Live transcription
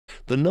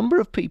the number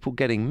of people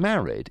getting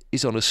married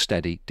is on a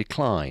steady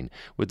decline,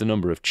 with the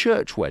number of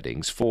church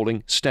weddings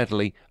falling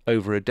steadily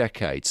over a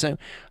decade. So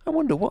I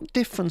wonder, what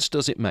difference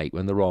does it make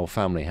when the royal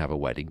family have a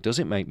wedding? Does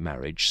it make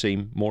marriage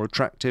seem more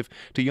attractive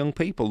to young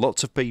people?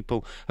 Lots of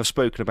people have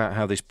spoken about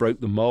how this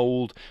broke the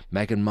mould.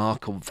 Meghan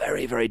Markle,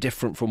 very, very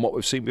different from what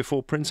we've seen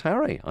before Prince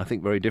Harry. I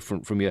think very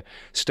different from your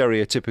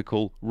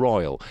stereotypical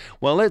royal.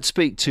 Well, let's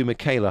speak to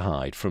Michaela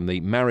Hyde from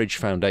the Marriage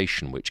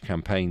Foundation, which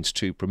campaigns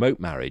to promote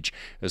marriage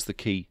as the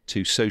key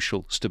to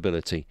social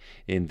stability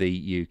in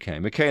the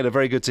UK. Michaela,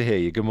 very good to hear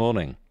you. Good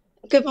morning.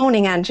 Good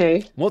morning,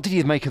 Andrew. What did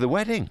you make of the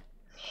wedding?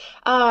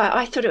 Oh,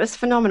 I thought it was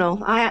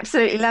phenomenal. I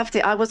absolutely loved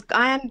it.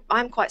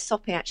 I'm quite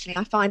soppy actually.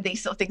 I find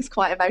these sort of things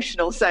quite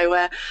emotional. So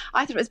I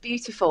thought it was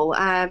beautiful,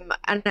 and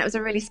it was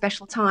a really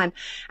special time.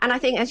 And I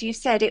think, as you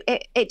said,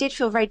 it did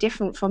feel very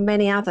different from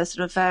many other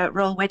sort of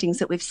royal weddings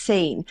that we've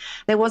seen.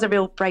 There was a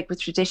real break with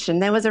tradition.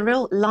 There was a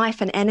real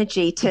life and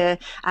energy to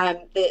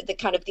the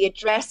kind of the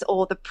address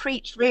or the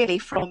preach really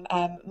from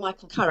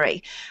Michael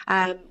Curry,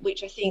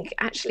 which I think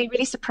actually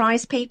really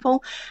surprised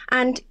people.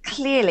 And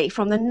clearly,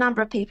 from the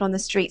number of people on the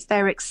streets,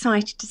 they were excited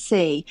to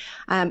see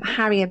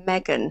Harry and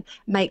Meghan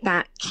make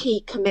that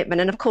key commitment.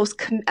 And of course,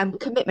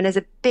 commitment is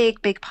a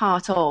big, big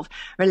part of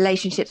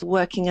relationships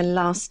working and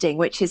lasting,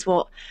 which is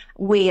what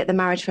we at the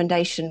Marriage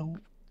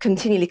Foundation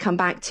continually come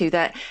back to,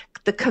 that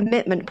the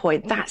commitment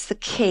point, that's the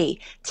key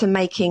to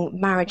making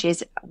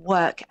marriages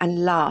work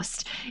and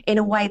last in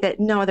a way that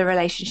no other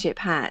relationship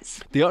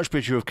has. The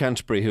Archbishop of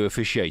Canterbury, who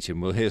officiated,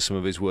 and we'll hear some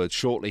of his words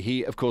shortly,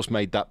 he of course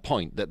made that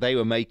point that they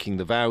were making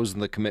the vows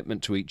and the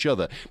commitment to each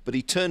other, but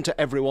he turned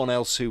to everyone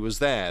else who was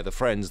there, the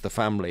friends, the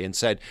family, and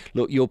said,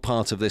 look, you're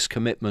part of this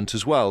commitment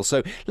as well.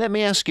 So let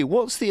me ask you,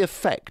 what's the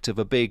effect of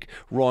a big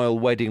royal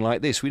wedding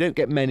like this? We don't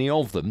get many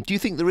of them. Do you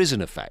think there is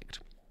an effect?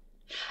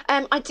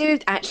 I do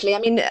actually. I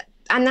mean,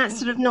 and that's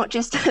sort of not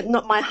just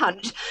not my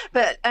hunch,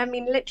 but I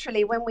mean,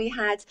 literally, when we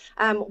had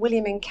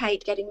William and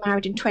Kate getting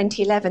married in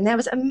 2011, there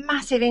was a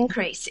massive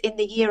increase in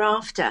the year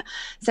after.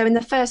 So in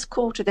the first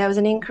quarter, there was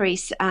an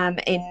increase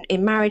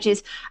in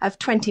marriages of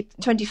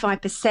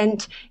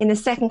 25%. In the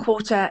second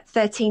quarter,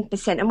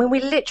 13%. And when we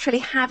literally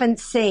haven't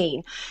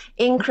seen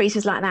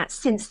increases like that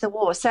since the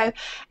war. So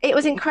it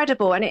was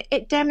incredible. And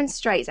it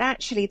demonstrates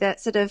actually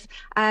that sort of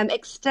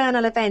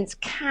external events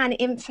can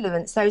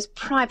influence those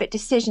private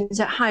decisions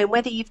at home,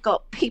 whether you've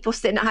got people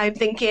sitting at home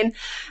thinking,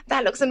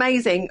 that looks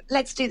amazing,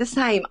 let's do the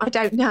same. I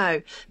don't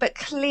know. But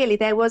clearly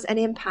there was an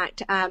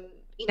impact,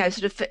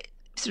 sort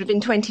of in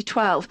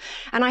 2012.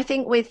 And I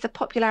think with the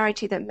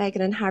popularity that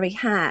Meghan and Harry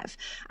have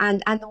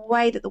and the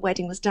way that the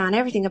wedding was done,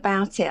 everything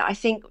about it, I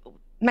think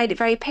made it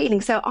very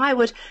appealing. So I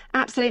would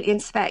absolutely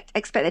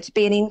expect there to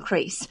be an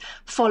increase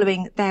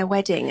following their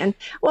wedding. And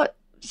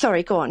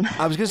Sorry, go on.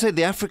 I was going to say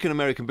the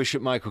African-American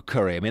Bishop Michael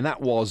Curry, I mean, that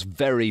was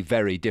very,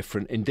 very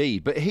different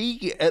indeed. But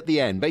he, at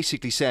the end,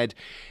 basically said,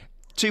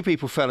 two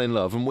people fell in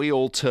love and we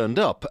all turned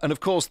up. And of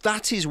course,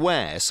 that is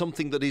where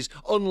something that is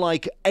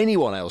unlike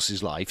anyone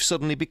else's life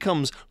suddenly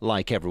becomes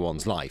like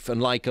everyone's life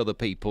and like other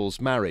people's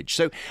marriage.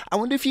 So I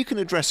wonder if you can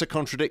address a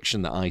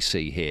contradiction that I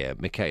see here,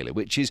 Michaela,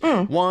 which is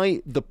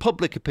why the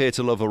public appear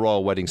to love a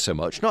royal wedding so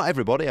much. Not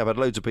everybody. I've had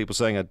loads of people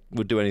saying I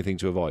would do anything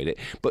to avoid it.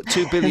 But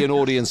 2 billion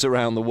audience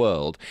around the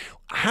world.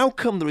 How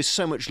come there is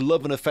so much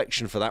love and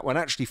affection for that when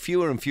actually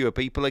fewer and fewer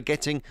people are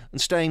getting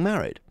and staying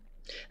married?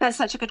 That's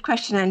such a good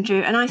question,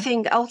 Andrew. And I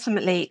think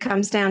ultimately it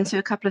comes down to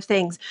a couple of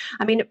things.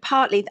 I mean,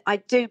 partly I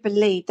do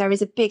believe there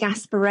is a big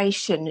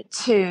aspiration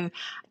to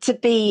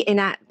be in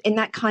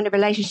that kind of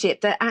relationship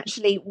that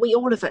actually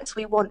all of us,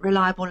 we want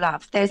reliable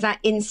love. There's that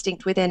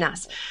instinct within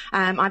us.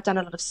 I've done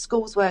a lot of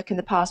schools work in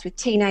the past with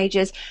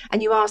teenagers,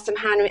 and you ask them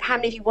how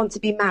many of you want to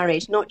be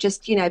married, not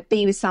just,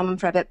 be with someone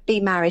forever, be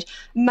married.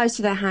 Most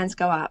of their hands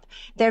go up.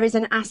 There is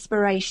an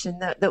aspiration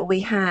that we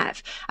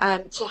have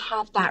to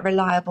have that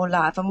reliable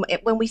love. And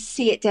when we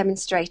see it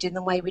demonstrated in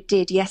the way we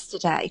did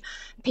yesterday,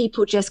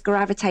 people just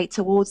gravitate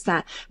towards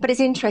that. But it's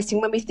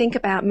interesting when we think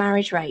about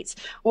marriage rates,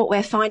 what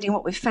we've found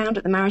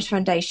at the Marriage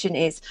Foundation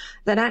is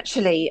that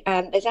actually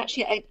there's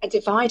actually a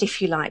divide,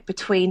 if you like,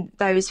 between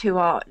those who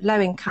are low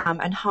income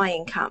and high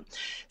income.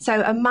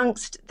 So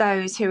amongst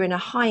those who are in a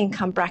high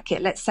income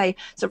bracket, let's say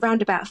so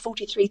around about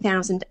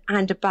 43,000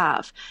 and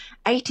above,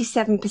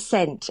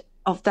 87%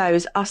 of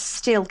those are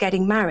still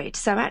getting married.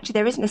 So actually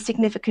there isn't a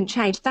significant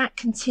change. That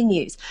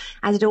continues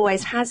as it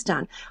always has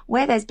done.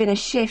 Where there's been a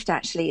shift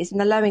actually is in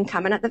the low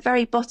income and at the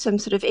very bottom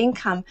sort of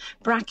income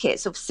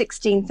brackets of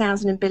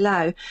 16,000 and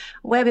below,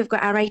 where we've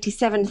got our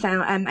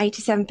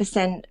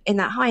 87% in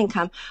that high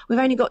income, we've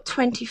only got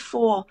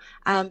 24%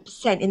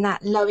 in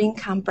that low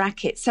income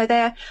bracket. So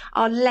there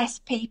are less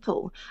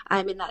people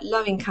in that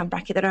low income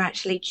bracket that are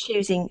actually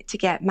choosing to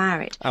get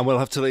married. And we'll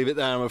have to leave it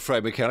there, I'm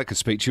afraid. Michaela, I could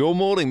speak to you all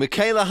morning.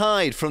 Michaela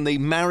Hyde from the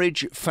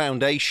Marriage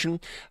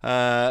Foundation,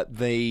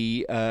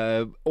 the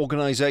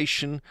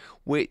organisation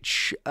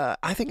which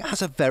I think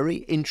has a very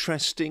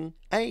interesting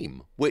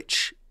aim,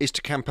 which is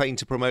to campaign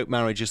to promote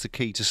marriage as the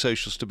key to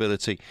social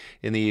stability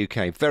in the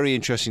UK. Very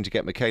interesting to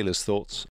get Michaela's thoughts.